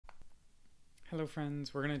Hello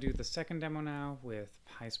friends, we're going to do the second demo now with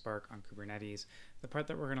PySpark on Kubernetes. The part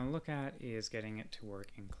that we're going to look at is getting it to work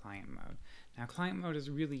in client mode. Now client mode is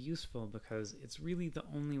really useful because it's really the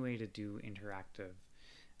only way to do interactive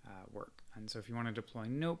work. And so if you want to deploy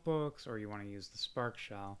notebooks or you want to use the Spark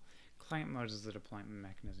shell, client mode is the deployment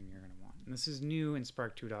mechanism you're going to want. And this is new in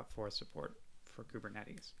Spark 2.4 support for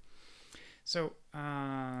Kubernetes. So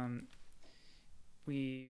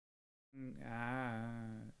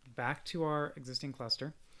back to our existing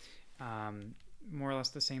cluster, more or less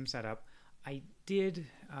the same setup. I did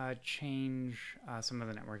change some of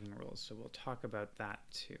the networking rules, so we'll talk about that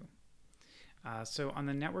too. So on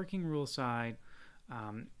the networking rule side,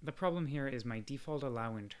 the problem here is my default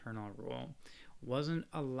allow internal rule wasn't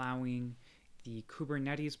allowing the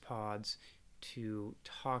Kubernetes pods to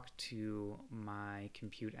talk to my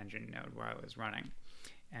compute engine node where I was running.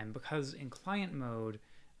 And because in client mode,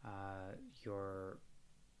 your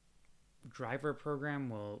driver program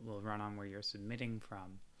will run on where you're submitting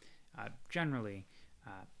from. Generally,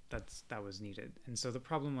 that was needed. And so the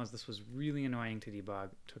problem was this was really annoying to debug.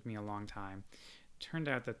 It took me a long time. Turned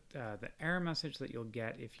out that the error message that you'll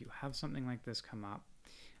get if you have something like this come up,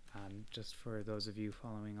 just for those of you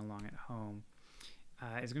following along at home,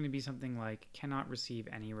 is going to be something like cannot receive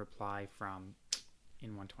any reply from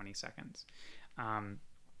in 120 seconds.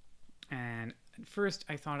 And at first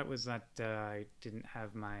I thought it was that I didn't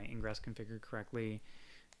have my ingress configured correctly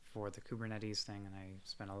for the Kubernetes thing, and I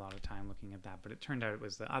spent a lot of time looking at that, but it turned out it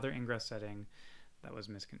was the other ingress setting that was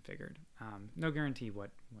misconfigured. No guarantee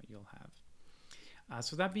what you'll have.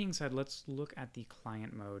 So that being said, let's look at the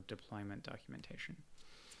client mode deployment documentation.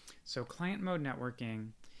 So client mode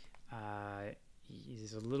networking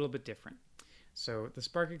is a little bit different. So the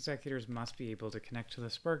Spark executors must be able to connect to the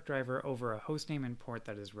Spark driver over a hostname and port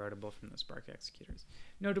that is routable from the Spark executors.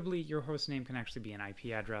 Notably, your hostname can actually be an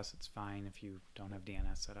IP address. It's fine if you don't have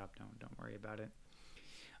DNS set up. Don't worry about it.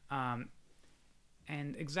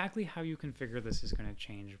 And exactly how you configure this is going to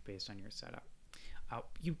change based on your setup.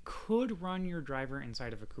 You could run your driver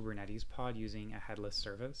inside of a Kubernetes pod using a headless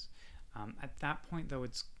service. At that point, though,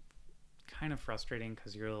 it's kind of frustrating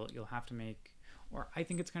because you'll have to make, or I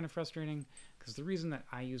think it's kind of frustrating because the reason that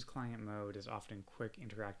I use client mode is often quick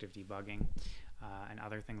interactive debugging and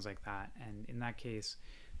other things like that. And in that case,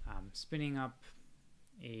 spinning up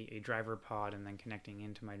a driver pod and then connecting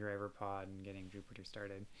into my driver pod and getting Jupyter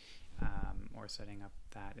started or setting up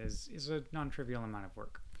that is a non-trivial amount of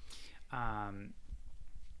work.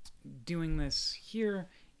 Doing this here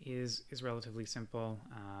is relatively simple.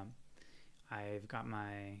 I've got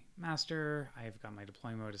my master, I've got my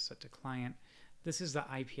deploy mode is set to client. This is the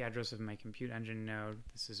IP address of my compute engine node.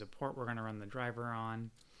 This is a port we're going to run the driver on.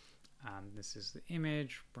 This is the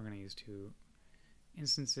image. We're going to use 2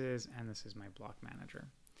 instances, and this is my block manager.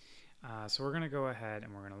 So we're going to go ahead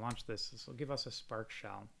and we're going to launch this. This will give us a Spark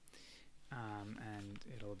shell, and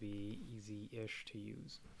it'll be easy-ish to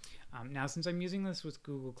use. Now, since I'm using this with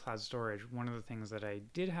Google Cloud Storage, one of the things that I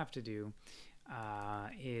did have to do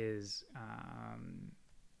is,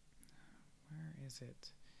 where is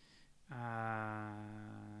it?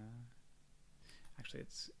 Actually,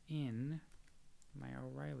 it's in my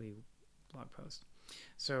O'Reilly blog post.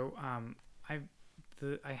 So I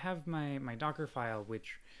have my Docker file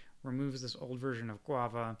which removes this old version of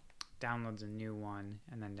Guava, downloads a new one,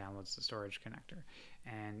 and then downloads the storage connector.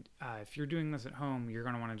 And if you're doing this at home, you're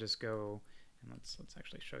going to want to just go and let's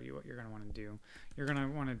actually show you what you're going to want to do. You're going to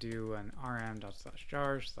want to do an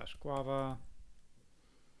rm./jar/guava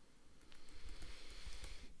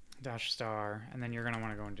 -star, and then you're going to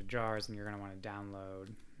want to go into jars and you're going to want to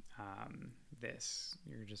download this.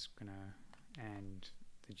 You're just going to, and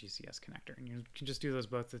the GCS connector, and you can just do those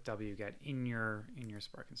both with wget in your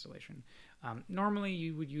Spark installation. Normally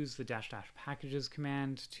you would use the --packages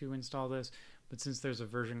command to install this, but since there's a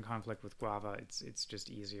version conflict with Guava, it's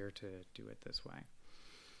just easier to do it this way.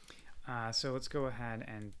 So let's go ahead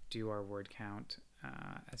and do our word count.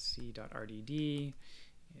 sc.rdd.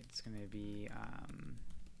 It's going to be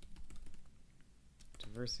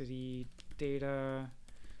diversity data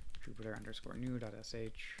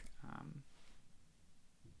Jupyter_new.sh.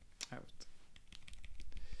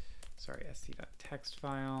 Sorry, st.text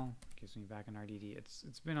file gives me back an RDD.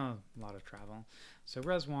 It's been a lot of travel. So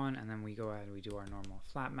res1, and then we go ahead and we do our normal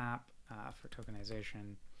flat map for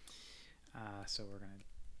tokenization. So we're going to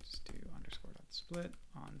just do _.split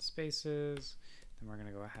on spaces. Then we're going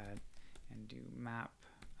to go ahead and do map.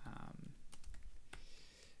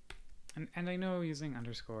 And I know using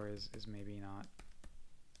underscore is maybe not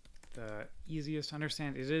the easiest to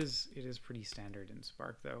understand. It is pretty standard in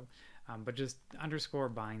Spark though, but just underscore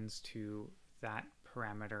binds to that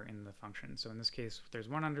parameter in the function. So in this case, there's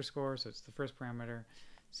one underscore, so it's the first parameter.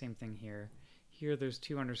 Same thing here. Here there's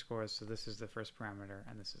two underscores, so this is the first parameter,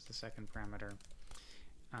 and this is the second parameter.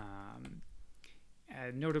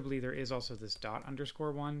 Notably, there is also this dot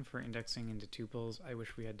underscore one for indexing into tuples. I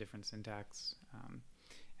wish we had different syntax,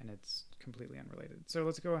 and it's completely unrelated. So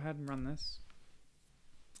let's go ahead and run this.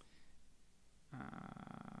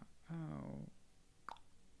 Oh,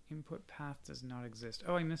 input path does not exist.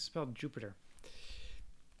 Oh, I misspelled Jupiter.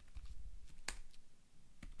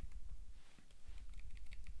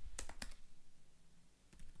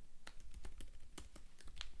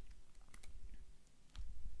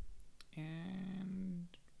 And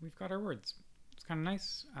we've got our words. It's kind of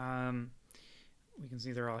nice. We can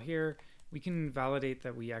see they're all here. We can validate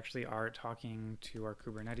that we actually are talking to our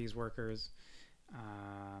Kubernetes workers.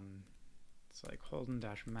 It's like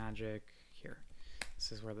Holden-magic here.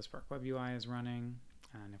 This is where the Spark Web UI is running.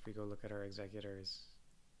 And if we go look at our executors,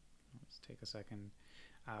 let's take a second.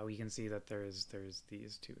 We can see that there's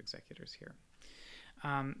these two executors here.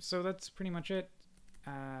 So that's pretty much it.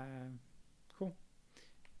 Cool.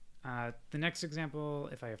 The next example,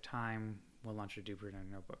 if I have time, we'll launch a Jupyter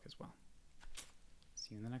notebook as well.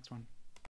 See you in the next one.